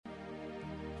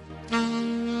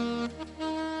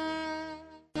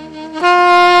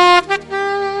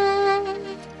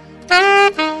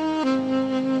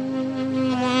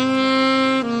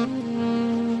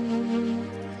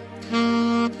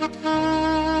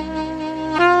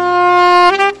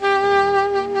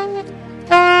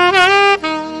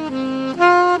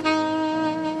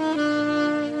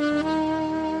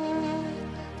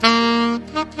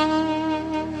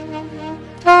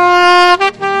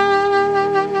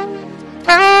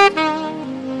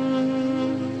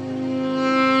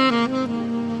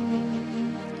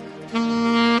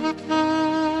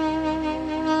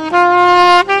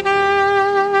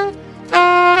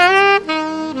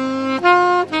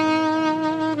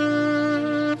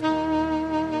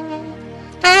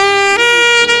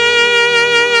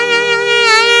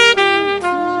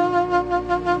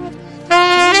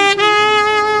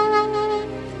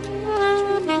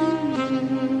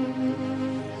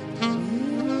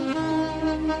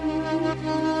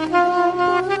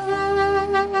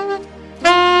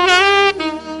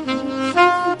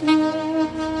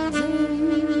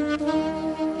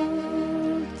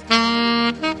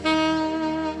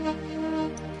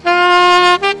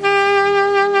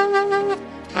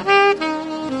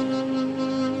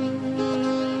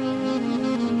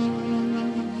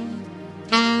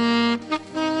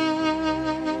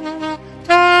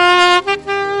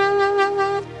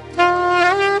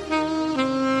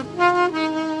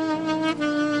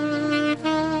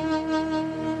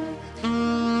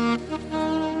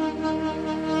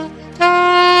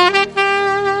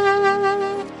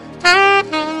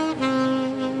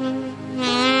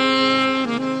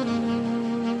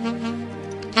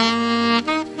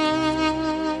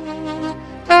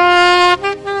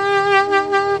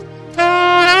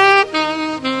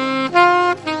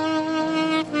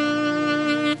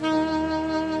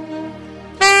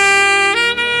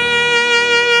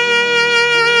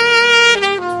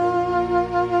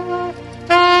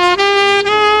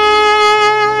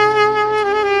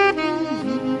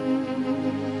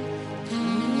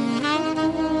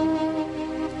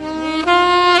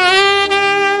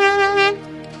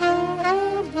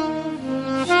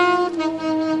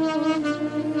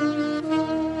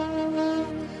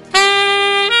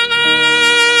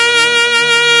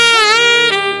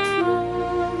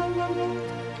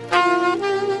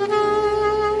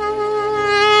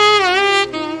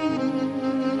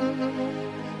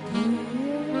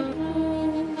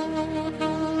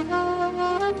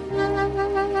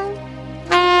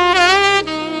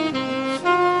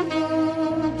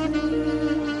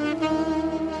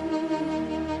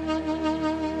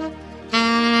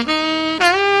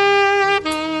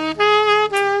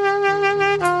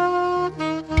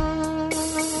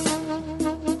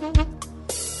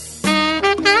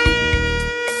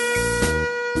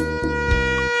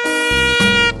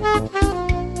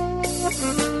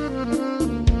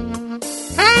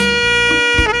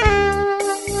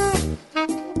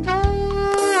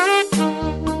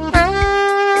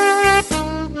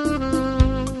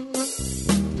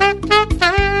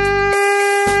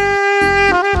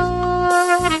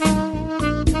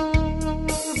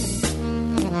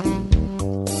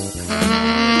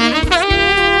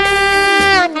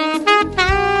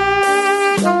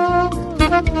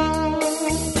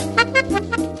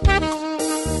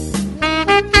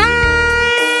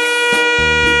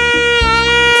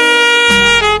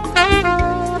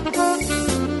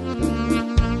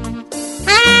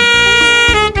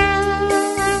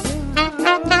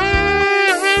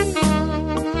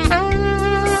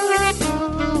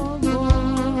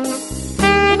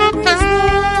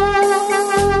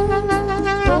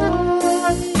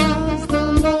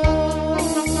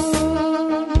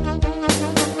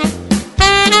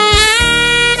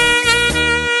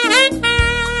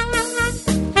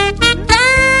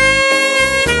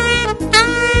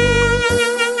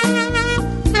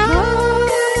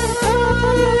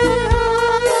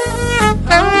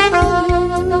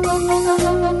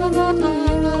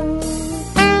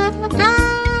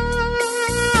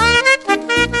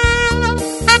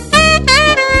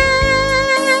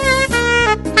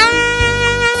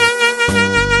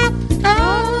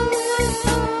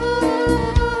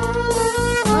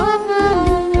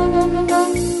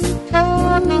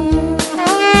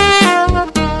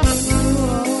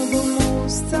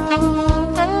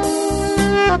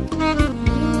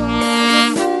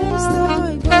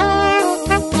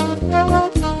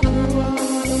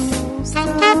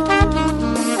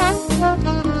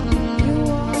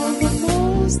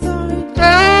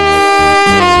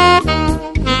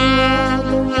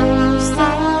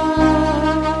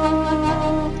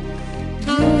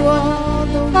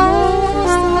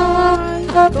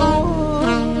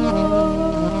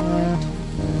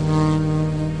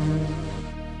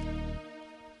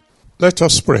Let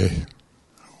us pray.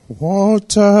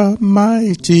 What a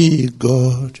mighty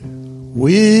God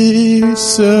we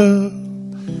serve.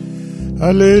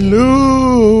 Hallelujah.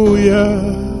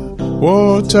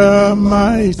 What a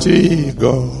mighty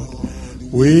God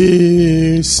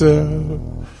we serve.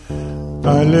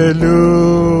 Hallelujah.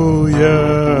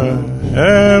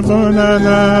 Heaven and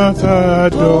earth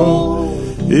adore.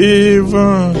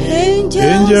 Even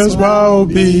angels bow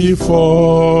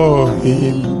before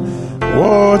him.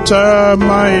 What a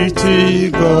mighty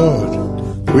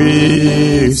God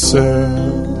we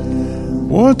serve.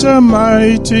 What a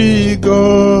mighty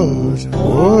God.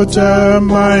 What a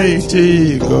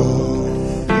mighty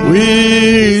God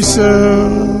we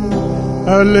serve.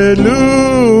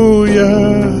 Hallelujah.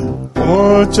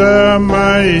 What a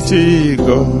mighty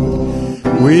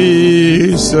God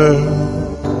we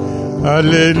serve.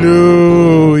 Hallelujah.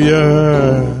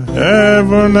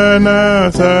 Heaven and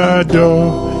earth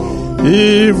adore.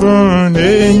 Even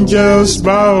angels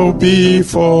bow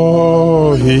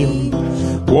before him.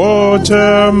 What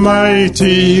a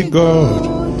mighty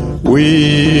God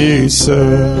we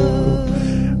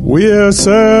serve. We are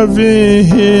serving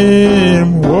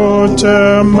him. What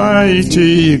a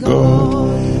mighty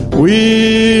God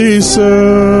we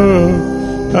serve.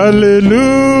 Hallelujah.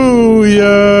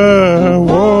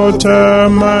 What a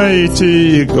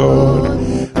mighty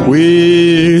God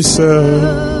we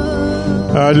serve.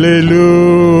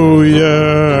 Hallelujah.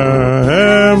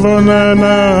 Heaven and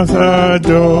earth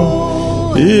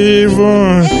adore.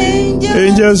 Even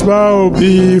angels bow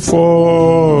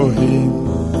before him.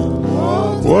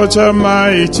 What a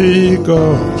mighty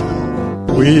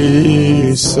God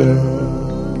we serve.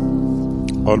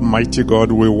 Almighty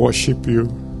God, we worship you.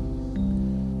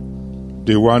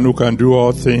 The one who can do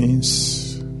all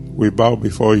things, we bow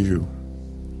before you.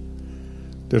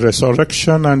 The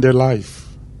resurrection and the life,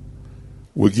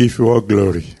 we give you all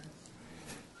glory.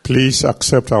 Please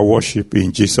accept our worship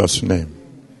in Jesus' name.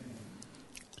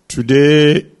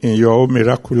 Today, in your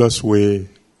miraculous way,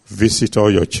 visit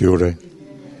all your children.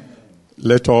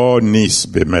 Let all needs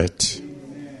be met.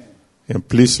 And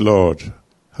please, Lord,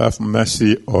 have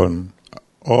mercy on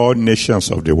all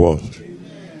nations of the world.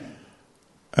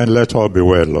 And let all be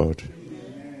well, Lord.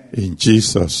 In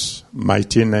Jesus'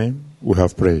 mighty name, we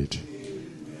have prayed.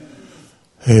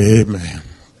 Amen.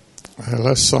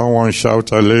 Let someone shout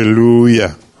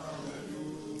hallelujah.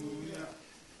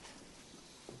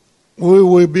 We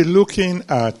will be looking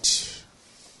at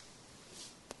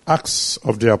Acts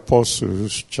of the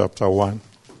Apostles, chapter 1,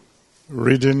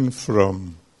 reading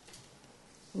from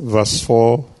verse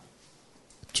 4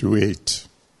 to 8.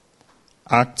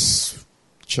 Acts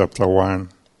chapter 1,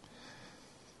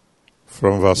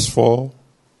 from verse 4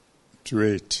 to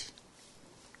 8.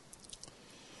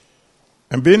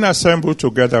 And being assembled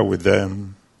together with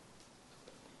them,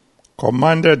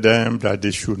 commanded them that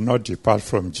they should not depart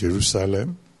from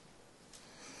Jerusalem,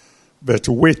 but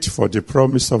wait for the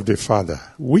promise of the Father,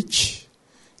 which,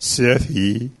 saith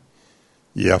he,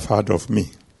 ye have heard of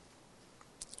me.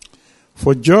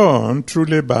 For John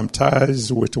truly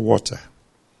baptized with water,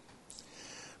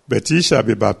 but ye shall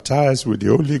be baptized with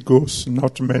the Holy Ghost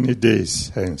not many days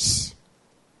hence.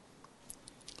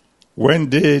 When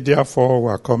they therefore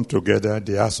were come together,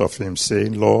 they asked of him,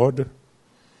 saying, Lord,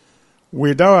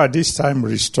 wilt thou at this time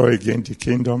restore again the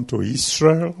kingdom to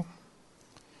Israel?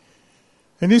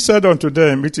 And he said unto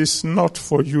them, it is not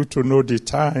for you to know the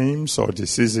times or the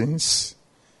seasons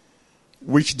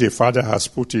which the Father has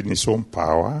put in his own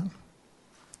power,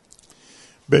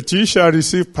 but ye shall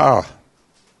receive power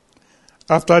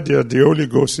after the Holy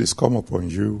Ghost is come upon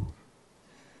you.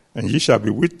 And ye shall be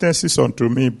witnesses unto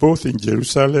me both in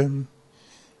Jerusalem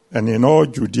and in all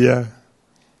Judea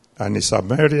and in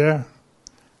Samaria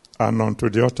and unto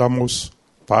the uttermost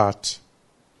part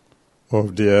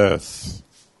of the earth.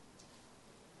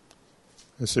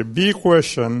 It's a big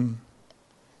question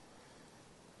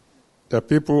that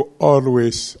people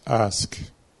always ask.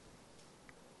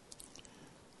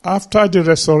 After the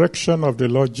resurrection of the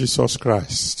Lord Jesus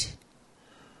Christ,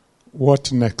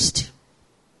 what next?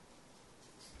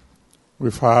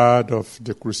 We've heard of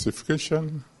the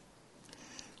crucifixion.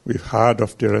 We've heard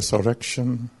of the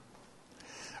resurrection.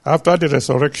 After the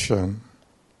resurrection,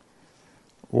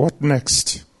 what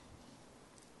next?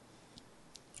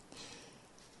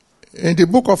 In the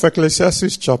book of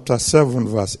Ecclesiastes chapter 7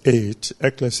 verse 8,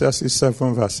 Ecclesiastes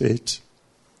 7 verse 8,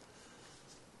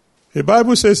 the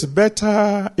Bible says,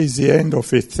 better is the end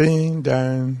of a thing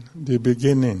than the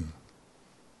beginning.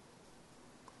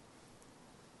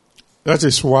 That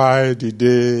is why the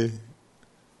day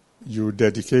you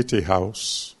dedicate a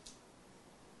house,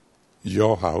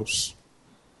 your house,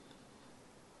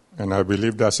 And I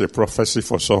believe that's a prophecy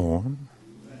for someone.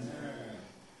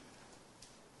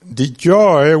 The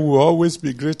joy will always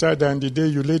be greater than the day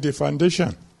you lay the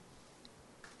foundation.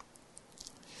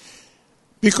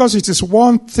 Because it is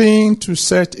one thing to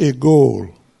set a goal,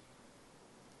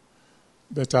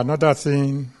 but another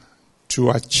thing to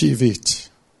achieve it.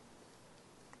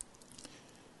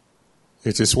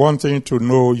 It is one thing to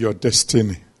know your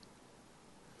destiny.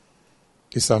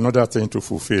 It's another thing to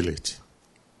fulfill it.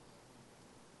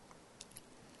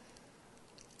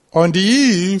 On the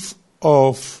eve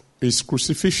of his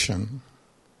crucifixion,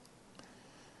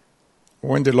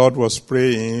 when the Lord was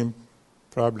praying,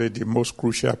 probably the most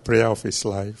crucial prayer of his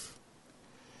life,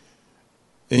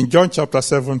 in John chapter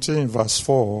 17, verse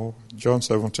 4, John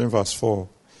 17, verse 4,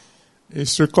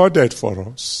 it's recorded for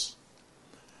us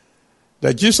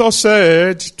that Jesus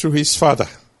said to his Father,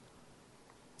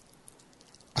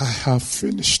 I have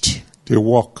finished the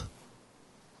work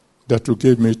that you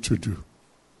gave me to do.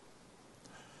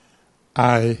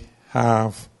 I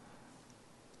have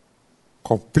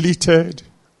completed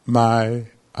my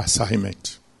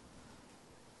assignment.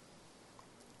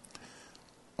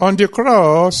 On the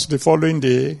cross the following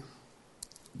day,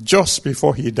 just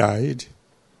before he died,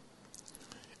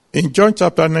 in John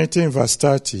chapter 19 verse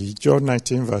 30, John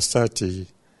 19 verse 30,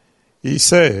 he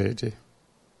said,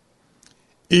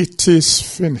 it is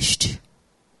finished.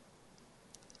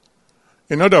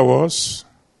 In other words,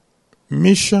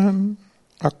 mission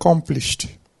accomplished.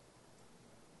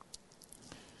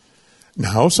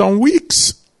 Now, some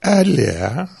weeks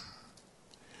earlier,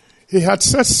 he had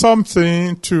said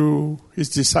something to his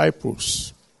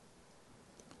disciples.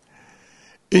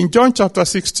 In John chapter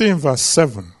 16, verse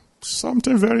 7,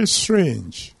 something very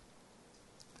strange.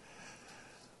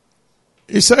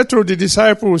 He said to the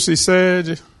disciples, he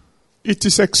said, it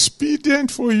is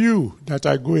expedient for you that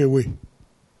I go away.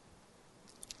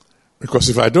 Because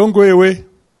if I don't go away,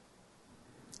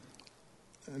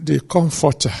 the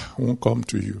Comforter won't come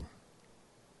to you.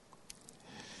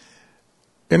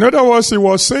 In other words, he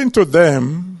was saying to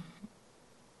them,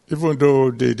 even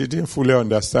though they didn't fully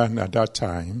understand at that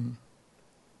time,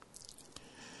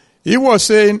 he was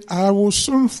saying, I will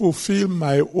soon fulfill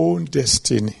my own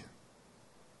destiny.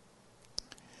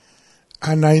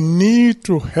 And I need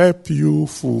to help you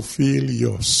fulfill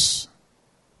yours.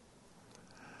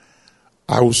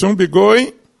 I will soon be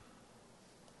going,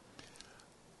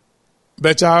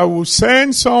 but I will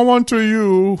send someone to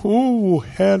you who will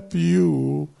help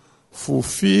you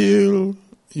fulfill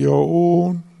your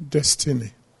own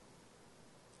destiny.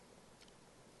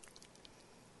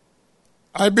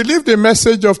 I believe the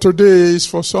message of today is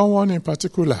for someone in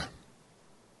particular.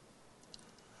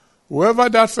 Whoever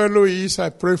that fellow is, I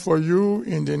pray for you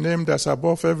in the name that's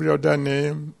above every other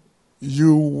name,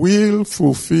 you will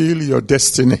fulfill your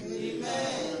destiny.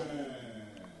 Amen.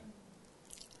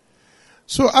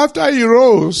 So after he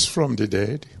rose from the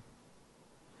dead,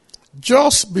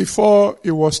 just before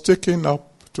he was taken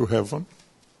up to heaven,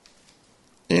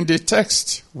 in the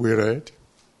text we read,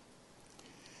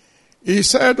 he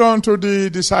said unto the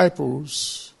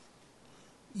disciples,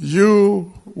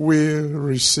 you will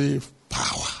receive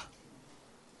power.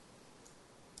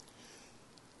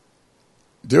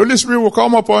 The Holy Spirit will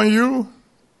come upon you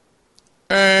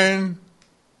and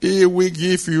he will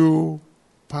give you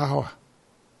power.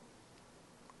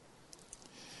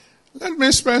 Let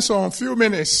me spend some few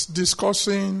minutes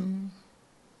discussing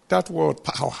that word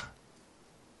power.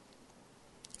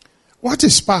 What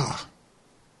is power?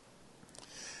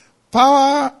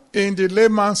 Power in the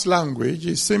layman's language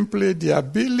is simply the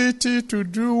ability to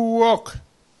do work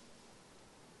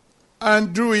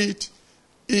and do it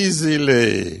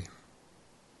easily,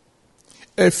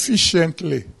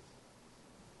 efficiently,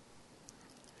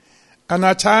 and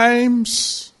at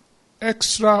times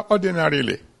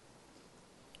extraordinarily.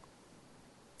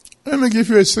 Let me give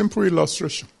you a simple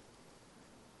illustration.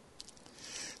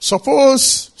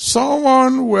 Suppose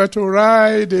someone were to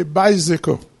ride a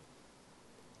bicycle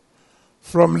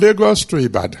from Lagos to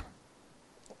Ibadan.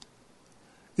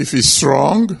 If he's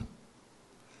strong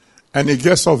and he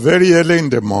gets up very early in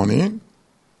the morning,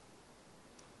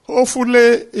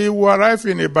 hopefully he will arrive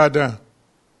in Ibadan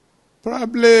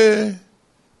probably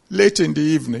late in the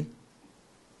evening,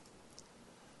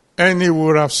 and he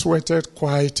would have sweated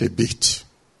quite a bit.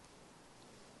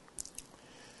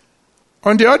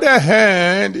 On the other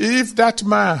hand, if that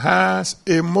man has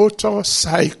a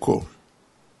motorcycle,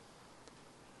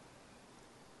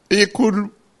 he could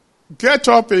get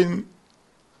up in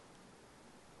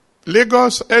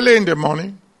Lagos early in the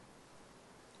morning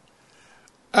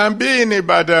and be in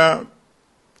Ibadan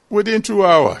within 2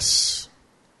 hours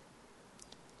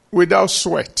without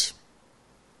sweat.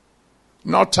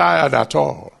 not tired at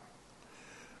all,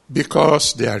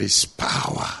 because there is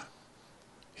power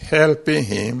helping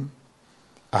him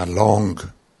along.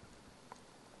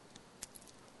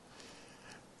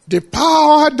 The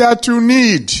power that you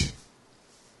need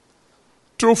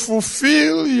to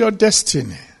fulfill your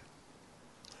destiny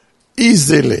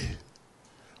easily,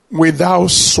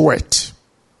 without sweat.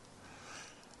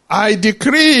 I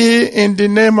decree in the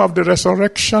name of the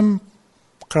resurrection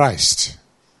Christ,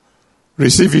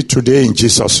 receive it today in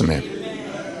Jesus' name.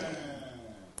 Amen.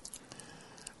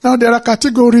 Now there are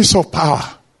categories of power.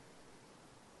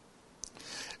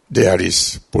 There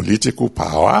is political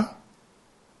power.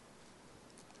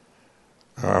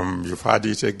 You've heard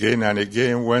it again and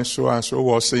again when so and so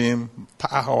was in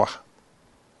power.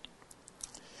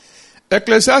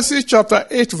 Ecclesiastes chapter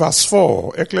 8 verse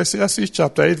 4. Ecclesiastes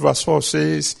chapter 8 verse 4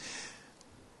 says,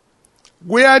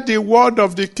 where the word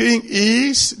of the king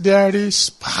is, there is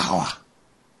power.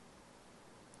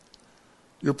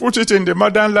 You put it in the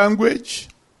modern language.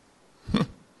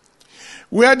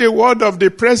 Where the word of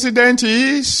the president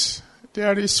is,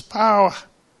 there is power.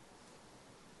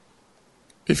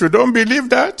 If you don't believe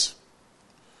that,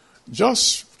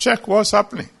 just check what's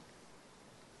happening.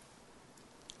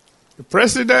 The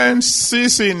president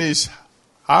sits in his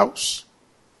house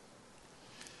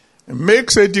and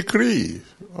makes a decree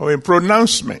or a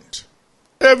pronouncement.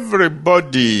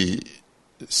 Everybody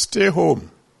stay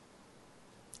home.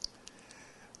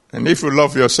 And if you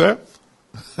love yourself,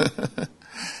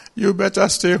 you better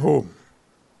stay home.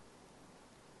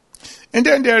 And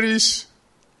then there is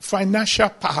financial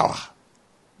power,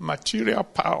 material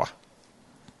power.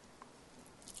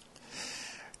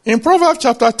 In Proverbs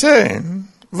chapter 10,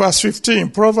 verse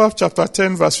 15, Proverbs chapter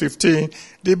 10, verse 15,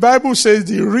 the Bible says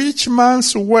the rich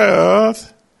man's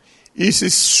wealth is a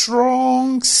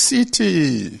strong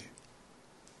city.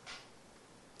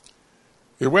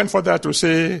 It went further to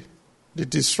say the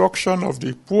destruction of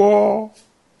the poor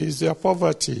is their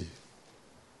poverty.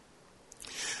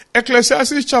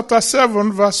 Ecclesiastes chapter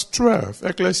 7, verse 12.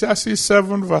 Ecclesiastes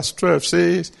 7, verse 12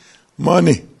 says,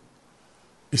 money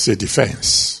is a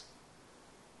defense.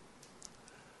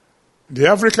 The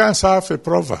Africans have a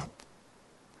proverb.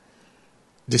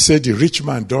 They say the rich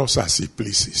man does as he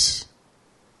pleases.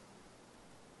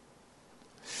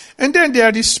 And then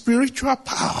there is spiritual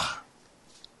power.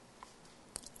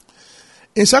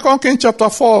 In 2 Kings chapter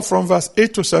 4 from verse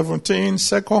 8 to 17,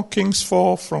 2 Kings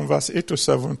 4 from verse 8 to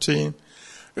 17,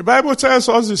 the Bible tells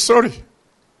us the story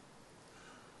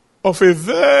of a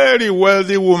very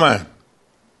wealthy woman.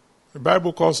 The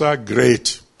Bible calls her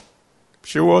great.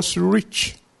 She was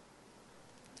rich,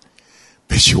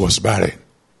 but she was barren.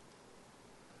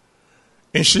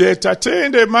 And she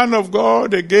entertained a man of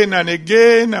God again and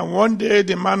again, and one day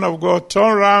the man of God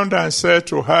turned around and said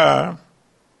to her,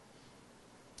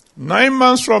 9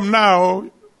 months from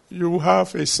now, you will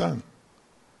have a son.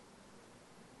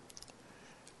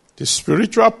 The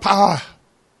spiritual power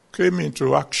came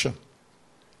into action.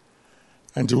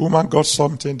 And the woman got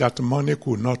something that money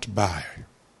could not buy.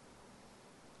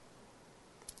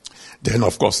 Then,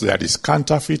 of course, there is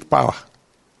counterfeit power.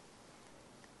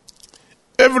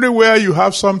 Everywhere you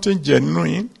have something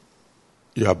genuine,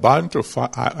 you are bound to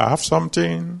have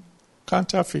something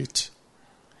counterfeit.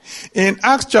 In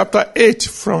Acts chapter 8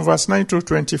 from verse 9 to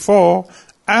 24,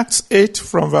 Acts 8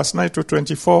 from verse 9 to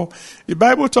 24, the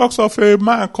Bible talks of a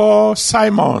man called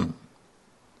Simon.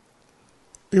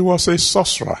 He was a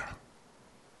sorcerer.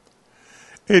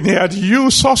 And he had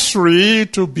used sorcery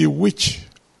to bewitch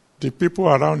the people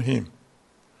around him.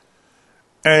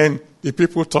 And the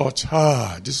people thought,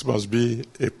 this must be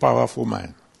a powerful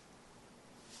man.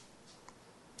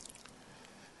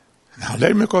 Now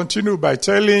let me continue by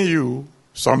telling you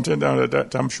something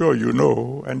that I'm sure you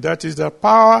know, and that is that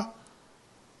power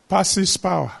passes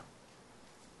power.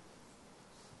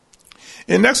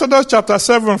 In Exodus chapter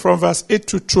 7 from verse 8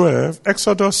 to 12,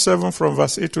 Exodus 7 from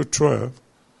verse 8 to 12,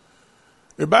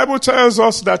 the Bible tells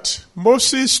us that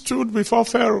Moses stood before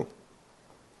Pharaoh,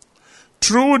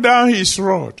 threw down his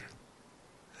rod.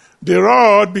 The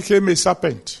rod became a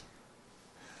serpent.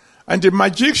 And the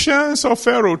magicians of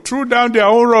Pharaoh threw down their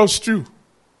own rods too.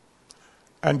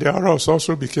 And their rods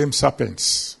also became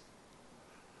serpents.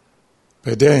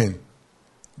 But then,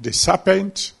 the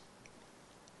serpent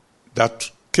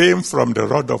that came from the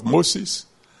rod of Moses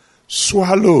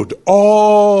swallowed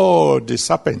all the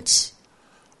serpents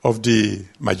of the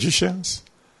magicians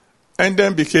and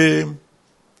then became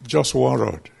just one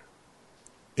rod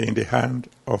in the hand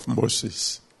of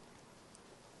Moses.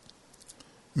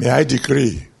 May I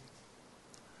decree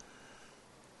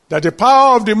that the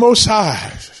power of the Most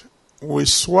High will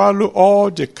swallow all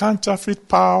the counterfeit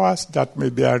powers that may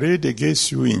be arrayed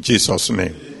against you in Jesus'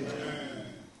 name. Amen.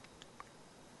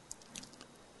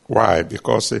 Why?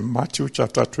 Because in Matthew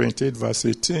chapter 28, verse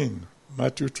 18,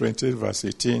 Matthew 28, verse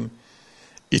 18,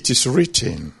 it is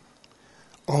written,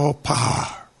 all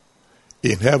power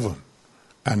in heaven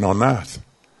and on earth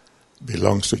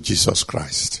belongs to Jesus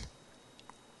Christ.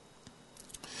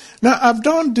 Now, I've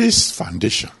done this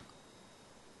foundation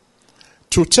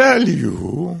to tell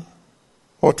you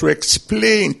or to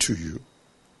explain to you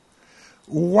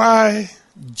why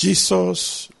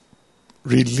Jesus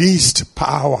released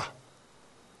power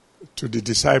to the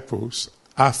disciples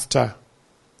after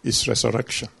his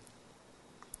resurrection.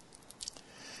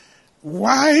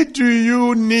 Why do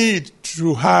you need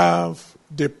to have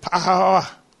the power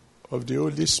of the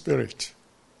Holy Spirit?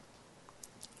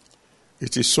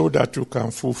 It is so that you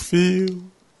can fulfill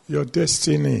your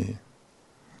destiny.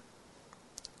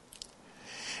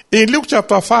 In Luke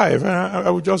chapter 5, I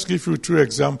will just give you 2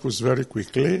 examples very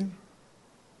quickly.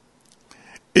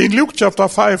 In Luke chapter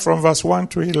 5 from verse 1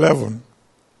 to 11,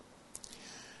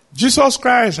 Jesus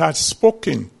Christ had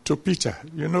spoken to Peter.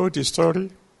 You know the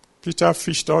story? Peter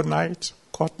fished all night,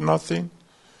 caught nothing.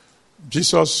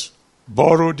 Jesus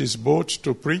borrowed his boat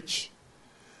to preach.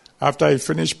 After he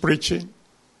finished preaching,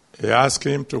 he asked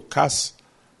him to cast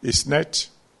his net,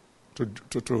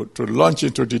 to launch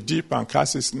into the deep and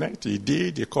cast his net. He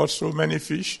did. He caught so many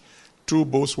fish. 2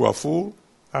 boats were full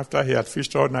after he had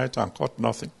fished all night and caught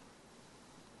nothing.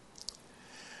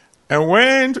 And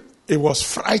when he was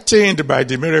frightened by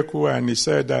the miracle and he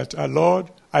said that,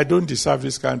 Lord, I don't deserve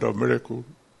this kind of miracle.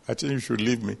 I think you should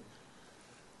leave me.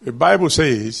 The Bible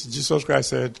says, Jesus Christ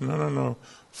said, no.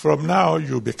 From now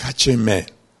you'll be catching men.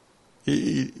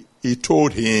 He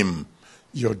told him,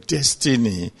 your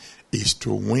destiny is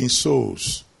to win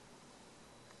souls.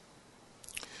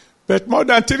 But more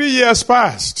than 3 years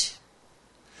passed,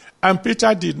 and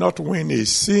Peter did not win a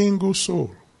single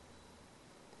soul.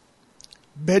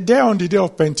 But there on the day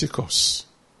of Pentecost,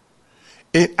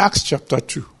 in Acts chapter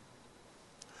 2,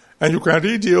 and you can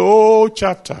read the whole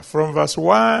chapter from verse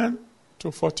 1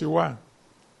 to 41.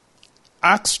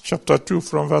 Acts chapter 2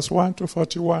 from verse 1 to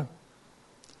 41.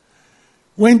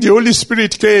 When the Holy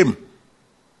Spirit came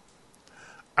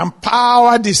and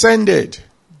power descended,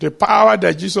 the power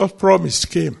that Jesus promised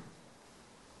came,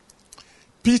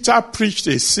 Peter preached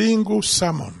a single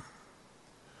sermon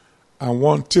and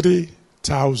won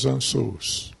 3,000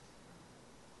 souls.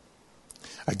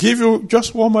 I give you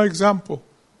just one more example.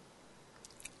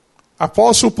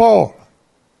 Apostle Paul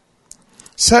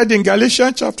said in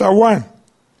Galatians chapter 1,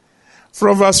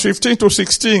 from verse 15 to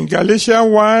 16,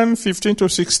 Galatians 1, 15 to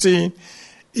 16,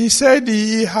 he said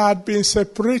he had been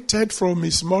separated from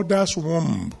his mother's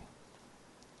womb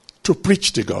to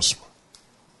preach the gospel.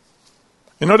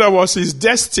 In other words, his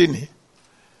destiny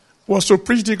was to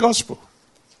preach the gospel.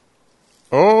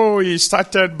 Oh, he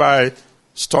started by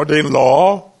studying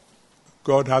law.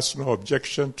 God has no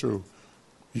objection to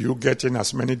you getting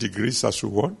as many degrees as you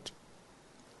want.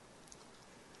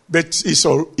 But his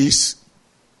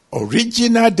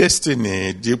original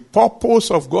destiny, the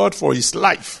purpose of God for his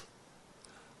life,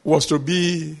 was to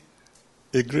be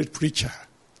a great preacher.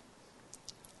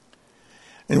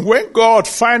 And when God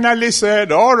finally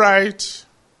said, all right,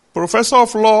 professor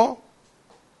of law,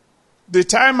 the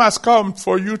time has come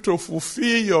for you to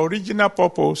fulfill your original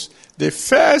purpose, the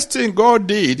first thing God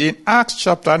did in Acts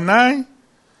chapter 9,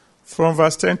 from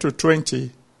verse 10 to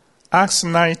 20, Acts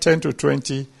 9, 10 to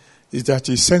 20, is that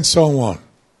he sent someone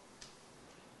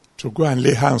to go and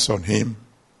lay hands on him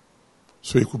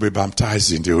so he could be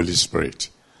baptized in the Holy Spirit,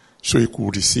 so he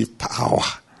could receive power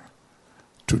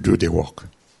to do the work.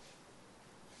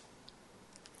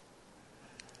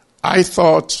 I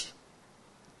thought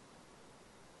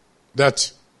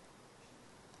that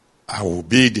I would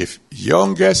be the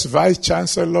youngest vice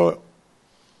chancellor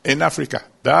in Africa.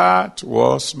 That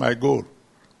was my goal.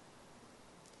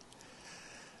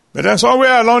 But then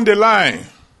somewhere along the line,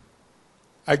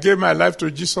 I gave my life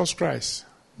to Jesus Christ,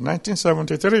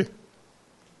 1973.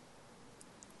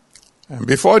 And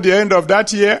before the end of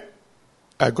that year,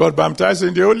 I got baptized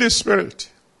in the Holy Spirit.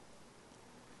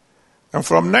 And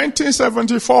from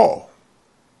 1974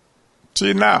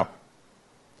 till now,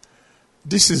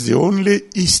 this is the only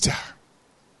Easter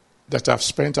that I've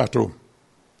spent at home.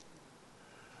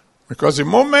 Because the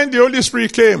moment the Holy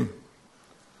Spirit came,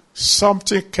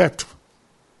 something kept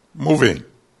moving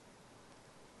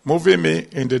me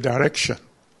in the direction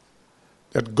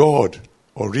that God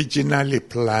originally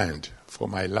planned for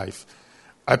my life.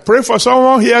 I pray for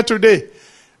someone here today,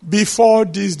 before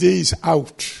this day is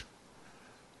out,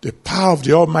 the power of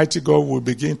the Almighty God will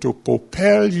begin to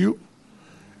propel you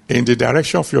in the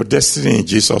direction of your destiny in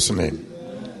Jesus' name.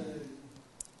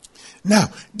 Now,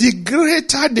 the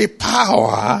greater the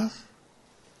power,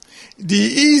 the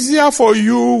easier for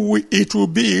you it will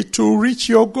be to reach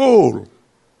your goal.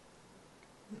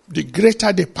 The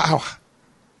greater the power,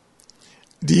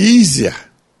 the easier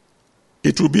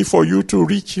it will be for you to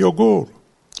reach your goal.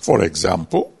 For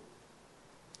example,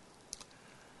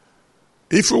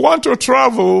 if you want to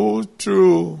travel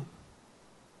to,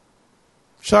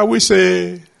 shall we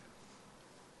say,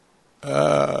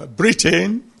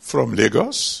 Britain from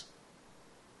Lagos,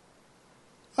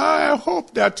 I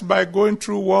hope that by going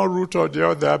through one route or the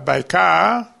other by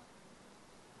car,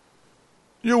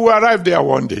 you will arrive there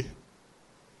one day.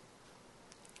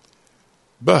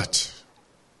 But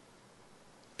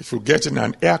if you get in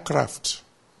an aircraft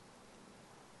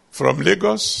from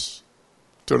Lagos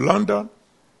to London,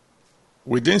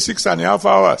 within 6.5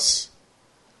 hours,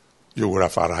 you will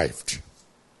have arrived.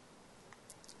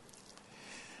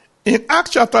 In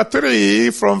Acts chapter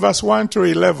 3 from verse 1 to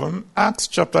 11, Acts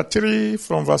chapter 3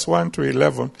 from verse 1 to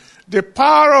 11, the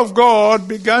power of God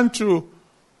began to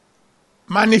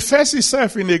manifest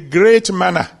itself in a great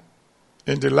manner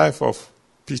in the life of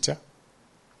Peter.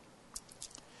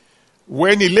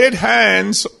 When he laid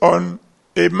hands on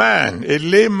a man, a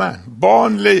lame man,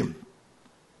 born lame,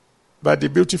 by the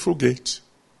beautiful gate,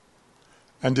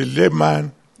 and the lame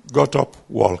man got up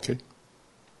walking.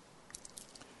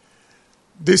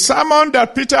 The sermon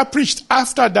that Peter preached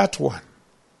after that one,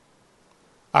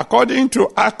 according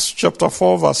to Acts chapter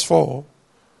 4 verse 4,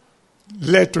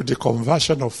 led to the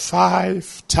conversion of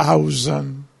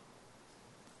 5,000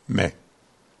 men.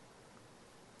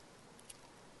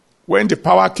 When the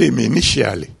power came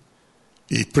initially,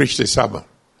 he preached a sermon,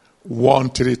 won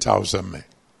 3,000 men.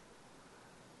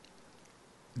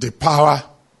 The power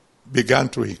began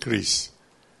to increase.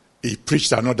 He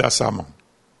preached another sermon,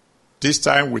 this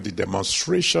time with the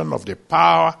demonstration of the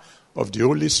power of the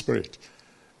Holy Spirit,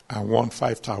 and won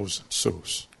 5,000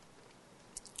 souls.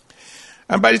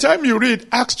 And by the time you read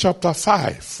Acts chapter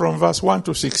 5 from verse 1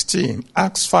 to 16,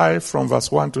 Acts 5 from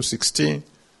verse 1 to 16,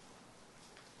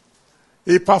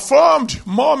 he performed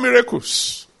more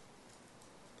miracles.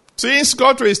 Things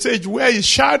got to a stage where his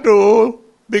shadow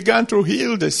began to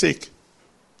heal the sick.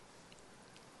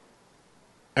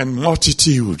 And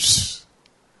multitudes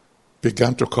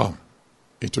began to come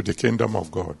into the kingdom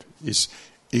of God.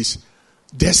 His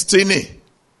destiny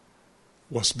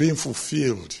was being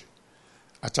fulfilled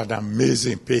at an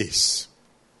amazing pace.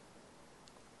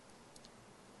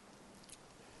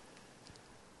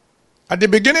 At the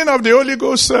beginning of the Holy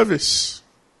Ghost service,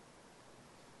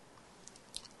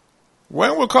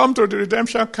 when we come to the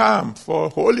redemption camp for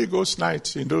Holy Ghost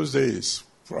night in those days,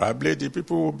 probably the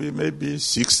people will be maybe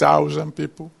 6,000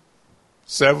 people,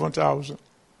 7,000.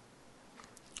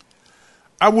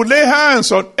 I would lay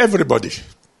hands on everybody.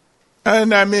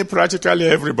 And I mean practically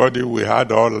everybody we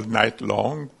had all night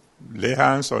long. Lay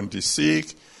hands on the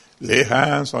sick, lay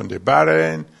hands on the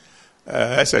barren,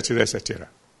 etc., etc.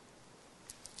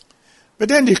 But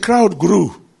then the crowd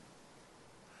grew.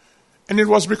 And it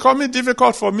was becoming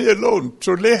difficult for me alone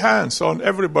to lay hands on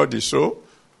everybody. So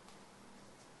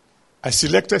I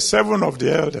selected 7 of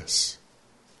the elders,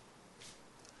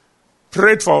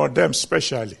 prayed for them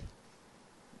specially,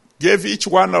 gave each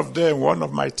one of them one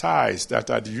of my ties that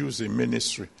I'd used in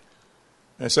ministry,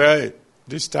 and said, hey,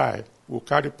 this tie will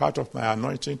carry part of my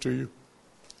anointing to you.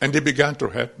 And they began to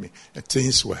help me, and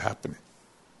things were happening.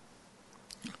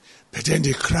 But then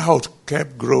the crowd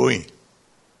kept growing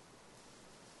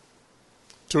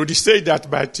to the stage that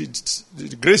by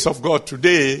the grace of God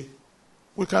today,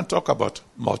 we can talk about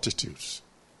multitudes.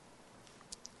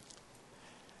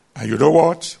 And you know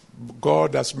what?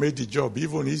 God has made the job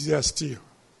even easier still.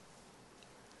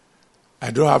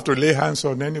 I don't have to lay hands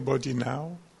on anybody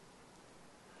now.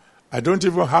 I don't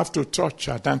even have to touch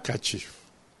a handkerchief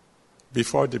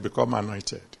before they become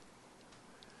anointed.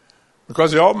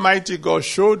 Because the Almighty God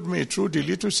showed me through the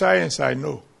little science I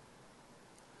know,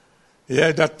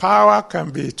 that power can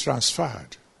be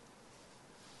transferred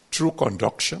through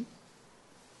conduction,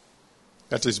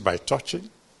 that is by touching.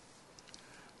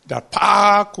 That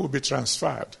power could be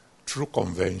transferred through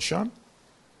convention,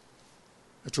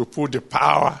 to put the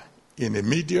power in a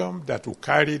medium that will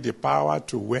carry the power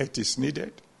to where it is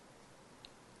needed.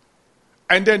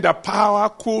 And then the power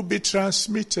could be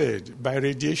transmitted by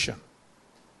radiation.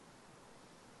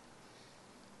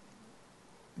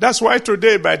 That's why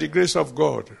today, by the grace of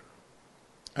God,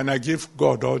 and I give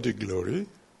God all the glory,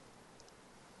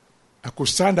 I could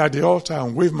stand at the altar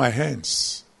and wave my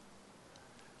hands.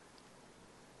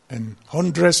 And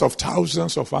hundreds of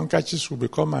thousands of handkerchiefs will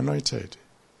become anointed.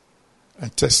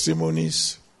 And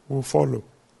testimonies will follow.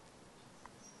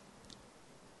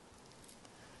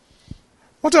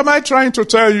 What am I trying to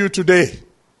tell you today?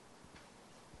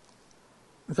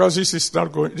 Because this is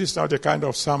not the kind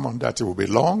of sermon that it will be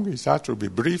long. It has to be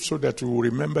brief so that you will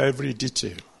remember every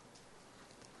detail.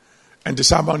 And the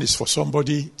sermon is for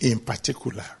somebody in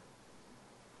particular.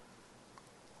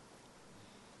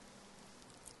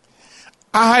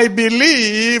 I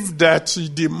believe that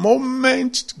the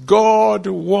moment God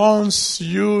wants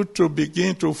you to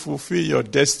begin to fulfill your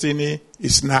destiny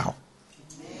is now.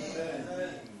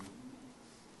 Amen.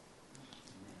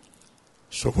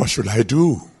 So what should I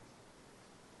do?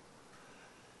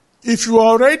 If you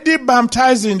are already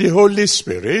baptized in the Holy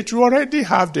Spirit, you already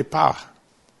have the power.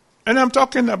 And I'm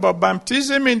talking about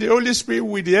baptism in the Holy Spirit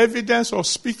with the evidence of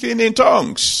speaking in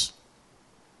tongues.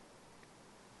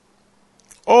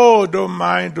 Oh, don't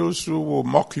mind those who will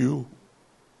mock you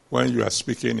when you are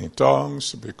speaking in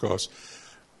tongues, because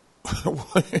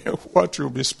what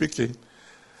you'll be speaking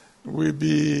will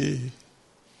be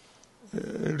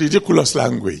ridiculous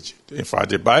language. In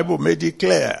fact, the Bible made it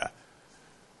clear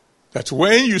that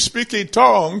when you speak in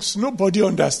tongues, nobody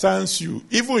understands you.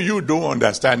 Even you don't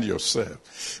understand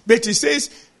yourself. But it says,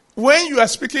 when you are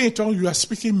speaking in tongues, you are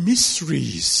speaking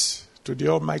mysteries to the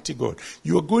Almighty God.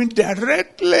 You are going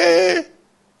directly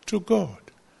to God,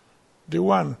 the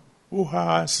one who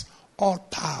has all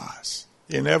powers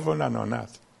in heaven and on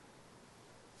earth.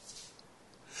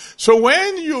 So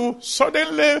when you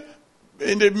suddenly,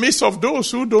 in the midst of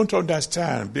those who don't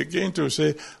understand, begin to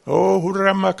say, oh,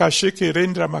 Huramakashiki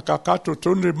Rendra Makakato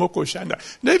Tundri Moko Shanda,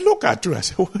 they look at you and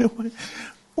say,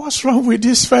 what's wrong with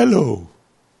this fellow?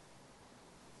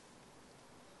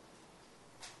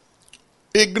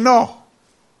 Ignore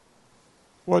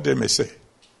what they may say.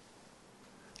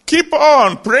 Keep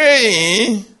on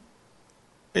praying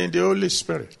in the Holy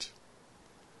Spirit.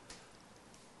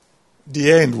 The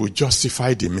end will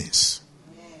justify the means.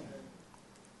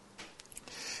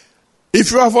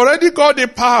 If you have already got the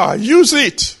power, use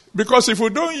it. Because if you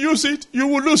don't use it, you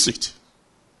will lose it.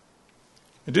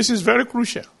 And this is very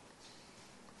crucial.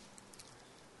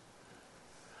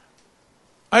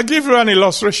 I'll give you an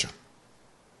illustration.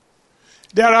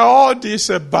 There are all these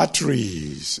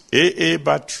batteries, AA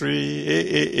battery,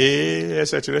 AAA,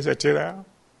 etc., etc.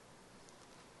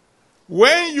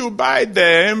 When you buy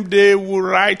them, they will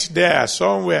write there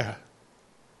somewhere,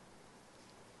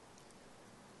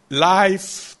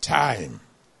 lifetime.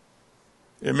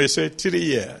 It may say 3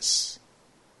 years.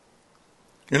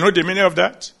 You know the meaning of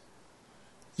that?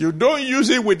 You don't use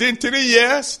it within 3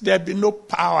 years, there'll be no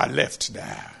power left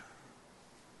there.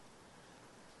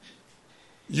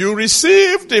 You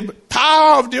receive the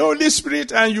power of the Holy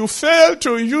Spirit and you fail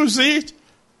to use it,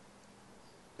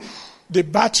 the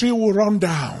battery will run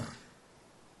down.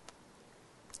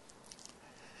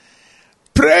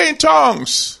 Pray in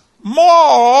tongues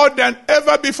more than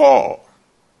ever before.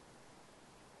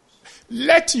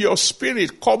 Let your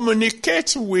spirit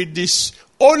communicate with this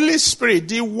Holy Spirit,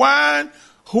 the one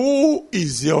who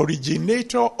is the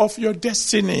originator of your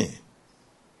destiny.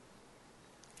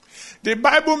 The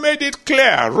Bible made it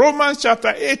clear, Romans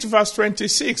chapter 8 verse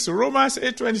 26, Romans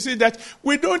 8:26, that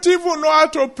we don't even know how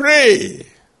to pray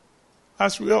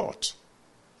as we ought.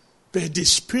 But the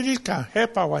Spirit can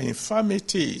help our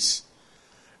infirmities.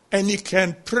 And He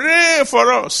can pray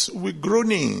for us with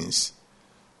groanings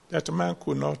that man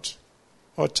could not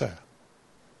utter.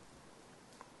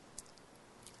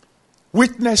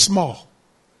 Witness more.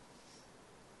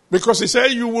 Because He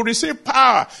said you will receive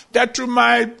power that you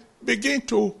might begin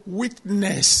to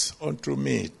witness unto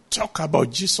me. Talk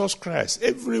about Jesus Christ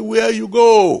everywhere you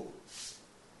go.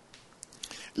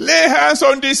 Lay hands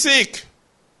on the sick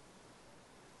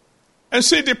and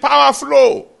see the power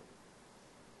flow.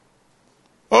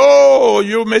 Oh,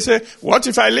 you may say, what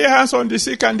if I lay hands on the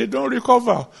sick and they don't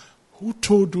recover? Who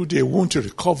told you they won't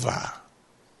recover?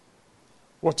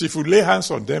 What if you lay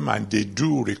hands on them and they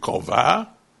do recover?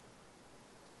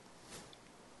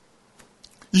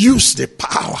 Use the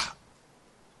power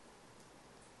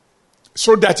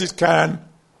so that it can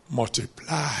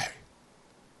multiply.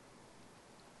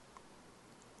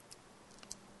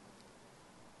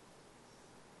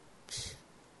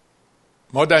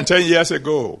 More than 10 years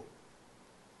ago,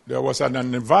 there was an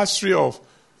anniversary of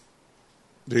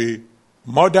the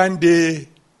modern day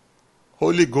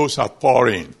Holy Ghost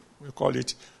outpouring. We call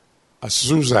it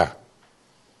Azusa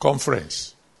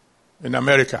Conference in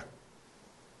America.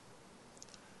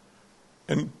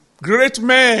 And great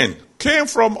men came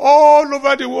from all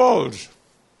over the world.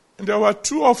 And there were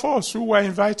 2 of us who were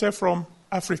invited from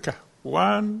Africa.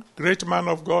 One great man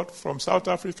of God from South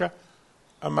Africa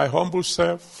and my humble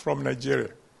self from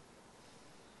Nigeria.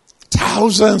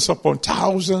 thousands upon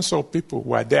thousands of people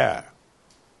were there.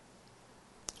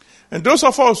 And those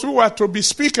of us who were to be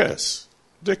speakers,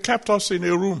 they kept us in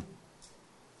a room.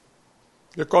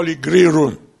 They call it green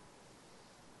room.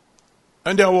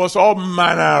 And there was all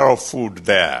manner of food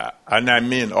there. And I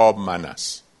mean all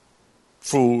manners.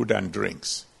 Food and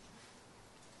drinks.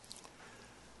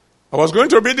 I was going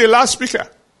to be the last speaker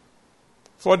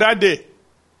for that day.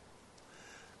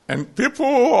 And people,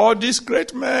 all these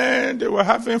great men, they were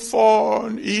having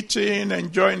fun, eating,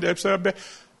 enjoying themselves.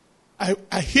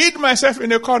 I hid myself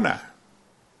in a corner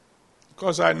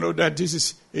because I know that this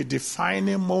is a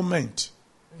defining moment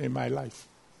in my life.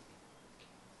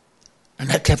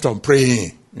 And I kept on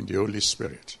praying in the Holy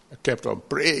Spirit. I kept on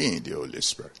praying in the Holy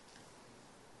Spirit.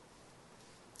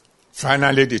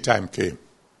 Finally, the time came.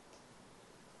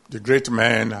 The great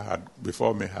men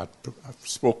before me had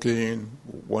spoken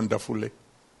wonderfully.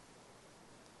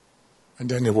 And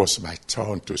then it was my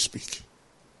turn to speak.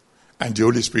 And the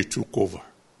Holy Spirit took over.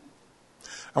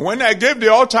 And when I gave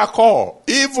the altar call,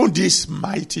 even these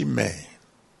mighty men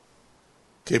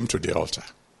came to the altar.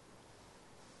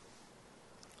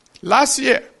 Last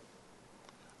year,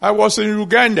 I was in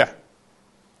Uganda.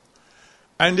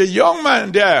 And the young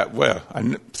man there, well,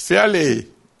 a fairly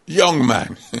young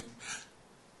man,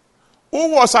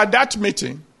 who was at that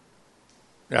meeting,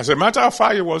 as a matter of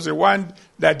fact, he was the one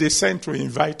that they sent to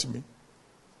invite me,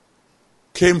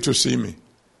 came to see me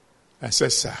and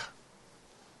said, "Sir,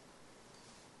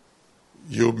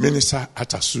 you minister at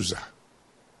Azusa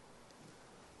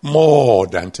more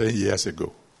than 10 years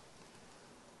ago.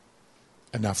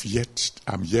 And I'm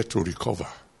yet to recover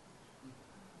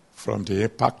from the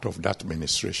impact of that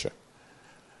ministration."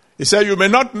 He said, "You may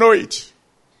not know it,"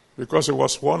 because he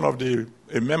was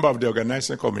a member of the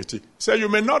organizing committee. He said, "You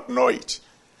may not know it,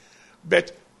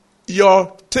 but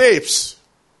your tapes,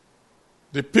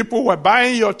 the people who were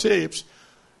buying your tapes,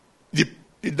 the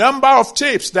number of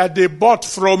tapes that they bought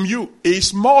from you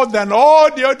is more than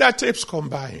all the other tapes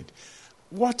combined."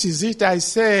 What is it I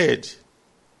said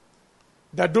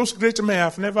that those great men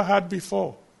have never heard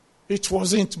before? It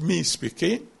wasn't me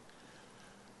speaking.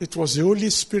 It was the Holy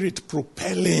Spirit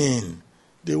propelling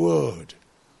the word,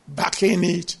 backing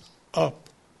it up.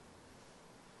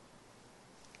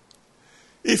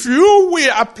 If you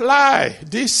will apply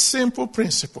this simple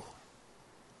principle,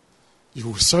 you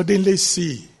will suddenly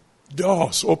see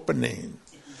doors opening.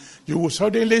 You will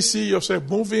suddenly see yourself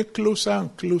moving closer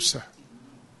and closer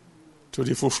to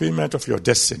the fulfillment of your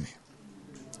destiny.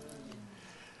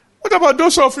 What about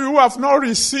those of you who have not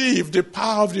received the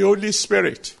power of the Holy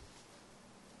Spirit?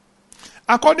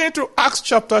 According to Acts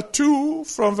chapter 2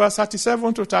 from verse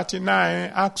 37 to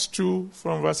 39, Acts 2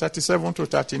 from verse 37 to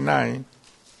 39,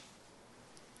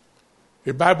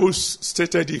 the Bible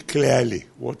stated it clearly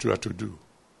what you are to do.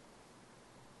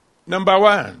 Number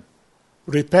 1,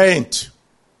 repent.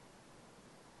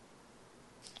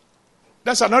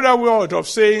 That's another word of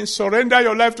saying surrender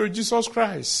your life to Jesus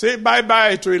Christ. Say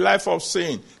bye-bye to a life of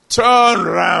sin. Turn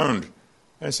around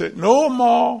and say no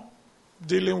more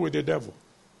dealing with the devil.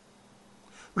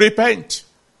 Repent.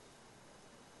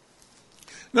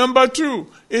 Number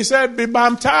 2, he said be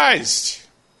baptized.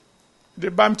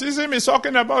 The baptism he's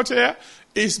talking about here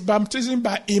is baptism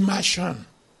by immersion.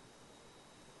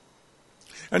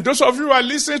 And those of you who are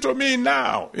listening to me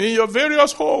now in your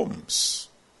various homes,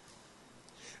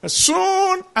 as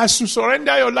soon as you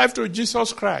surrender your life to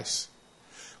Jesus Christ,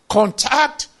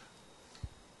 contact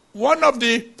one of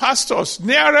the pastors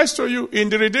nearest to you in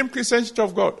the Redeemed Christian Church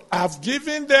of God. I've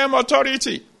given them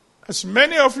authority. As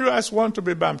many of you as want to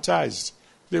be baptized,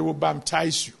 they will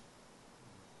baptize you.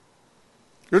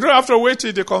 You don't have to wait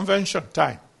till the convention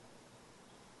time.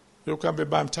 You can be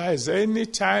baptized any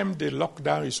time the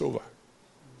lockdown is over.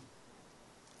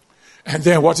 And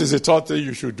then what is the third thing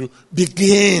you should do?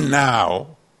 Begin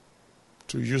now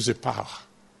to use the power.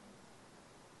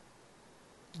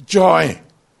 Join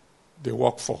the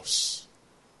workforce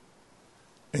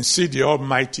and see the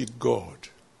Almighty God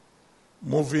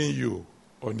moving you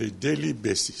on a daily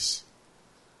basis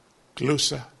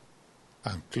closer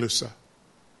and closer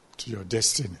to your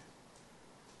destiny.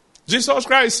 Jesus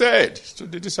Christ said to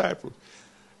the disciples,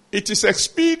 "It is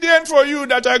expedient for you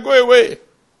that I go away.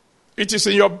 It is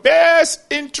in your best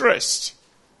interest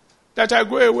that I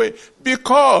go away,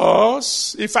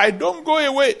 because if I don't go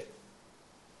away,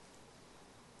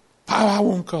 power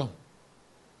won't come."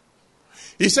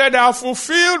 He said, "I've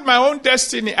fulfilled my own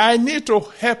destiny. I need to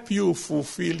help you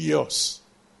fulfill yours."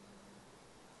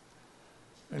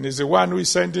 And he's the one who is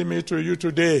sending me to you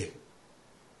today.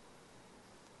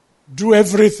 Do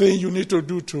everything you need to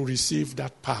do to receive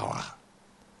that power.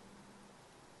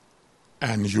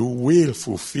 and you will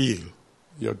fulfill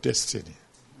your destiny.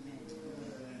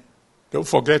 Don't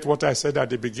forget what I said at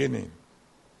the beginning.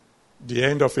 The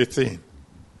end of a thing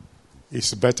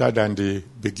is better than the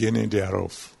beginning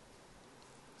thereof.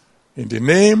 In the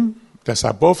name that's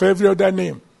above every other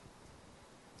name,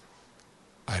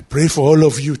 I pray for all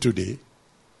of you today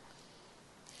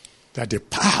that the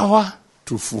power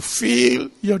to fulfill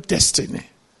your destiny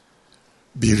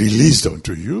be released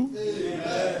unto you.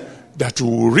 Amen. That you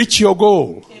will reach your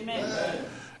goal. Amen.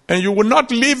 And you will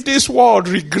not leave this world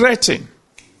regretting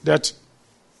that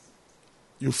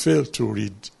you failed to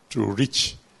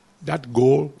reach that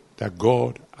goal that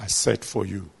God has set for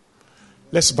you.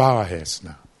 Let's bow our heads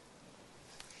now.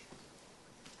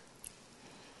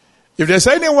 If there's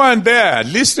anyone there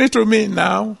listening to me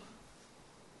now,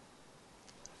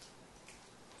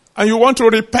 and you want to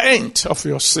repent of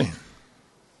your sin,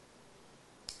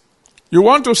 you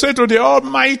want to say to the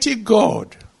Almighty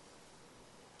God,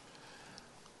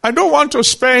 I don't want to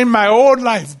spend my whole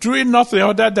life doing nothing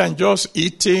other than just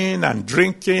eating and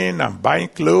drinking and buying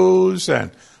clothes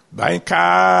and buying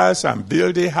cars and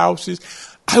building houses.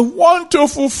 I want to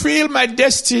fulfill my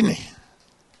destiny.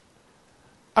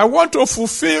 I want to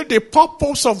fulfill the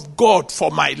purpose of God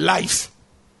for my life.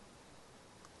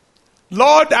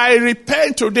 Lord, I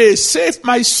repent today. Save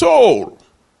my soul.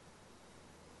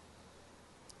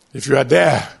 If you are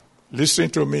there, listening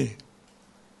to me,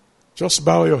 just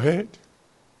bow your head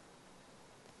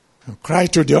and cry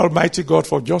to the Almighty God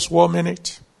for just 1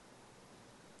 minute.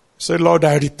 Say, Lord,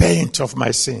 I repent of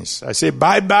my sins. I say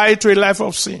bye-bye to a life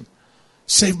of sin.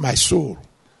 Save my soul.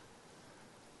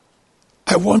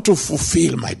 I want to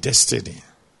fulfill my destiny.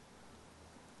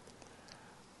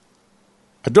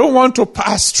 I don't want to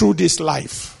pass through this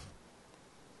life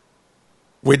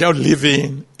without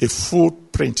leaving a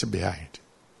footprint behind.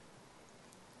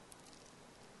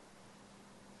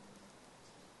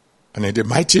 And in the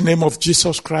mighty name of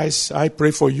Jesus Christ, I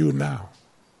pray for you now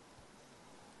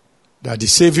that the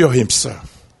Savior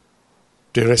himself,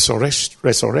 the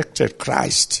resurrected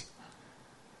Christ,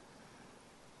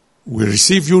 will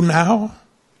receive you now,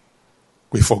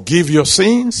 will forgive your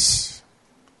sins,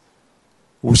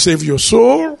 will save your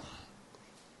soul,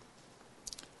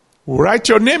 will write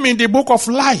your name in the book of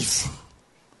life,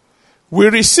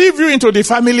 will receive you into the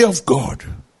family of God.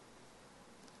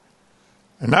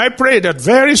 And I pray that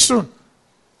very soon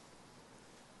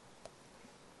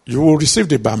you will receive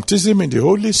the baptism in the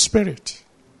Holy Spirit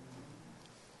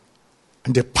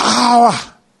and the power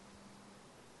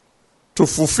to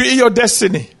fulfill your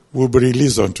destiny will be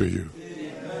released unto you.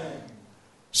 Amen.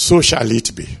 So shall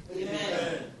it be.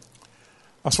 Amen.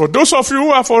 As for those of you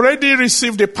who have already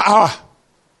received the power,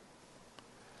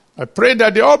 I pray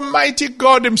that the Almighty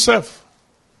God himself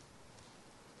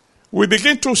will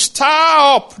begin to stir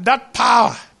up that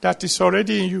power that is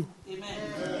already in you.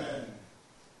 Amen.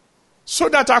 So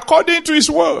that according to his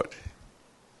word,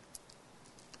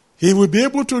 he will be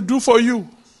able to do for you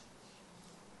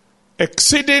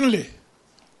exceedingly,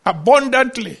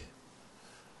 abundantly,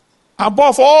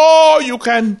 above all you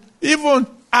can even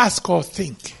ask or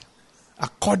think,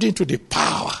 according to the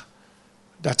power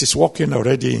that is working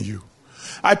already in you.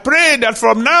 I pray that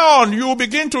from now on you will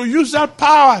begin to use that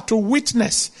power to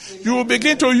witness. Amen. You will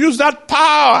begin to use that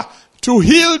power to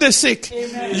heal the sick.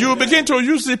 Amen. You will begin to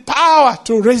use the power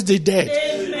to raise the dead.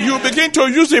 Amen. You will begin to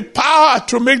use the power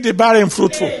to make the barren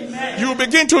fruitful. Amen. You will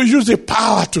begin to use the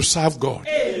power to serve God.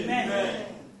 Amen.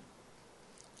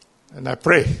 And I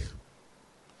pray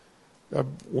that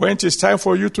when it is time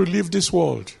for you to leave this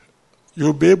world,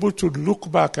 you'll be able to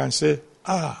look back and say,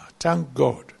 thank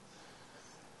God.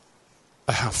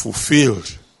 I have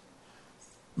fulfilled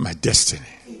my destiny.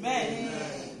 Amen.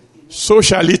 So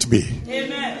shall it be.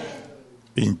 Amen.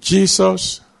 In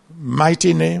Jesus'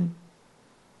 mighty name,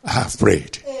 I have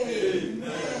prayed. Amen.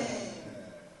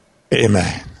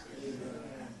 Amen.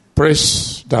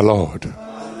 Praise the Lord.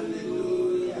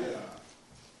 Hallelujah.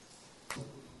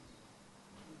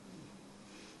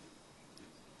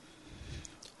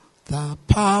 The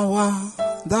power.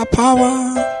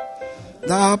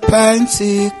 The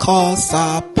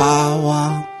Pentecostal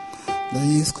power,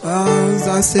 these clouds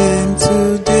are same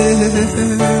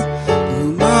today, no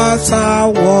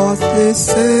matter what they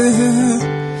say.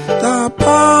 The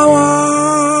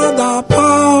power,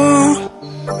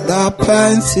 the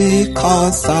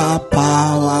Pentecostal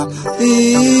power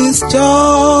is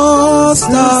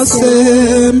just the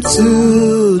same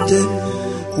today.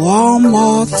 One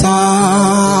more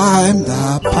time,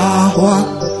 the Pentecostal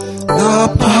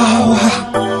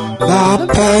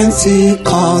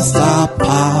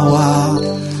power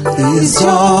is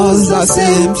just the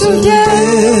same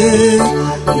today.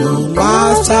 No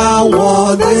matter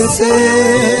what they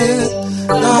say,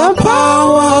 the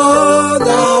power,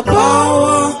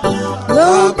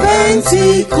 the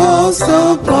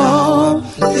Pentecostal power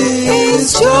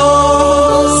is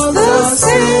just the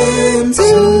same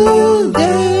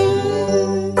today.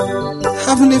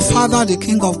 Heavenly Father, the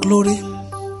King of glory,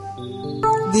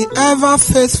 the ever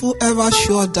faithful, ever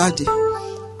sure Daddy,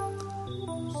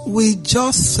 we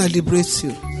just celebrate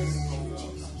you.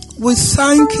 We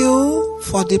thank you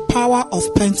for the power of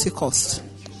Pentecost.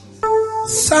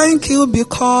 Thank you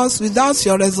because without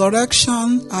your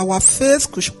resurrection, our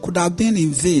faith could have been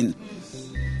in vain.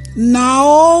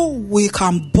 Now we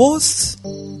can boast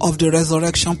of the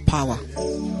resurrection power.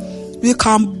 We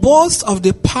can boast of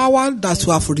the power that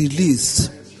you have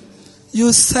released.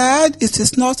 You said it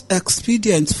is not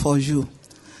expedient for you.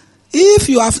 If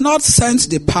you have not sent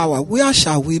the power, where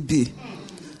shall we be?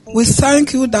 We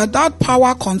thank you that that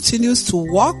power continues to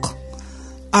work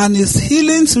and is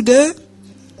healing today.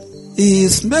 He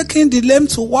is making the lame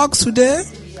to walk today.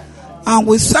 And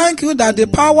we thank you that the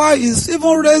power is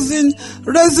even raising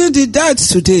the dead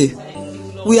today.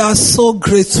 We are so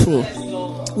grateful.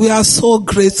 We are so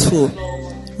grateful.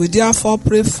 We therefore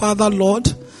pray, Father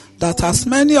Lord, that as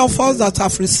many of us that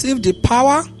have received the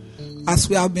power, as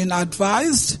we have been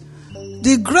advised,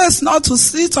 the grace not to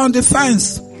sit on the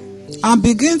fence and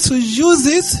begin to use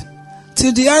it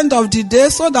till the end of the day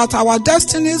so that our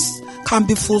destinies can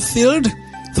be fulfilled.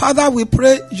 Father, we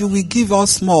pray you will give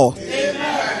us more.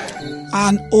 Amen.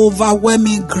 An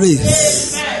overwhelming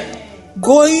grace. Amen.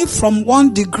 Going from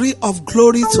one degree of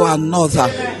glory to another.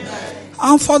 Amen.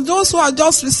 And for those who are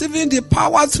just receiving the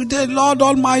power today, Lord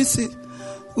Almighty,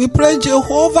 we pray,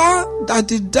 Jehovah, that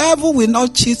the devil will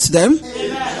not cheat them.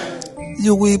 Amen.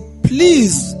 You will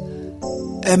please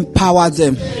empower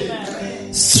them.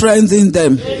 Amen. Strengthen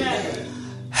them. Amen.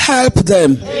 Help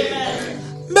them.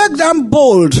 Amen. Make them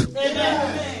bold.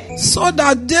 Amen. So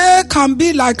that they can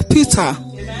be like Peter.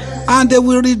 Amen. And they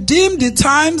will redeem the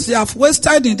times they have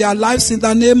wasted in their lives in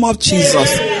the name of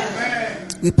Jesus. Amen.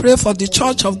 We pray for the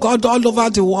church of God all over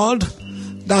the world,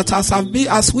 that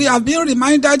as we have been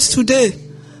reminded today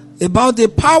about the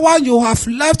power you have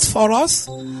left for us,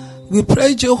 we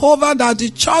pray, Jehovah, that the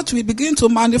church will begin to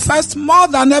manifest more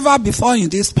than ever before in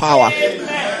this power.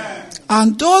 Amen.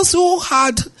 And those who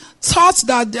had thought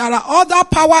that there are other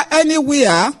power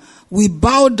anywhere, we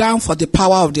bow down for the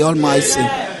power of the Almighty.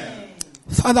 Amen.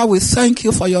 Father, we thank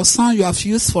you for your Son you have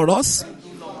used for us.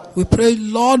 We pray,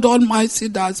 Lord Almighty,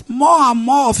 that more and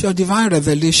more of your divine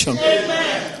revelation,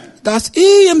 amen, that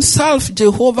he himself,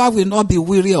 Jehovah, will not be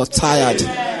weary or tired.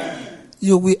 Amen.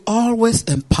 You will always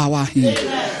empower him.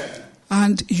 Amen.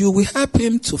 And you will help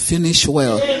him to finish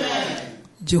well. Amen.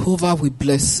 Jehovah, we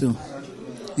bless you.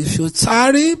 If you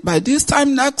tarry by this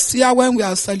time next year when we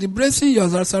are celebrating your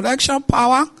resurrection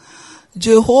power,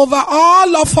 Jehovah,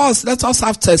 all of us, let us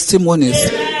have testimonies.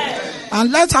 Amen.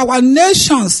 And let our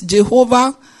nations,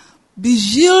 Jehovah, be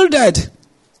yielded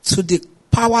to the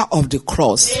power of the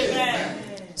cross.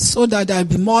 Amen. So that there will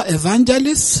be more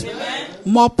evangelists, amen,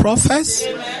 more prophets,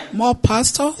 amen, more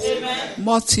pastors, amen,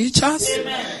 more teachers,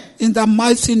 amen, in the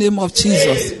mighty name of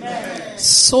Jesus. Amen.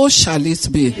 So shall it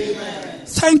be. Amen.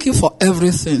 Thank you for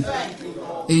everything.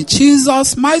 In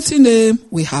Jesus' mighty name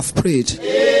we have prayed.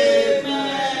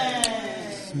 Amen.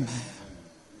 Amen.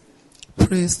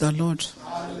 Praise the Lord.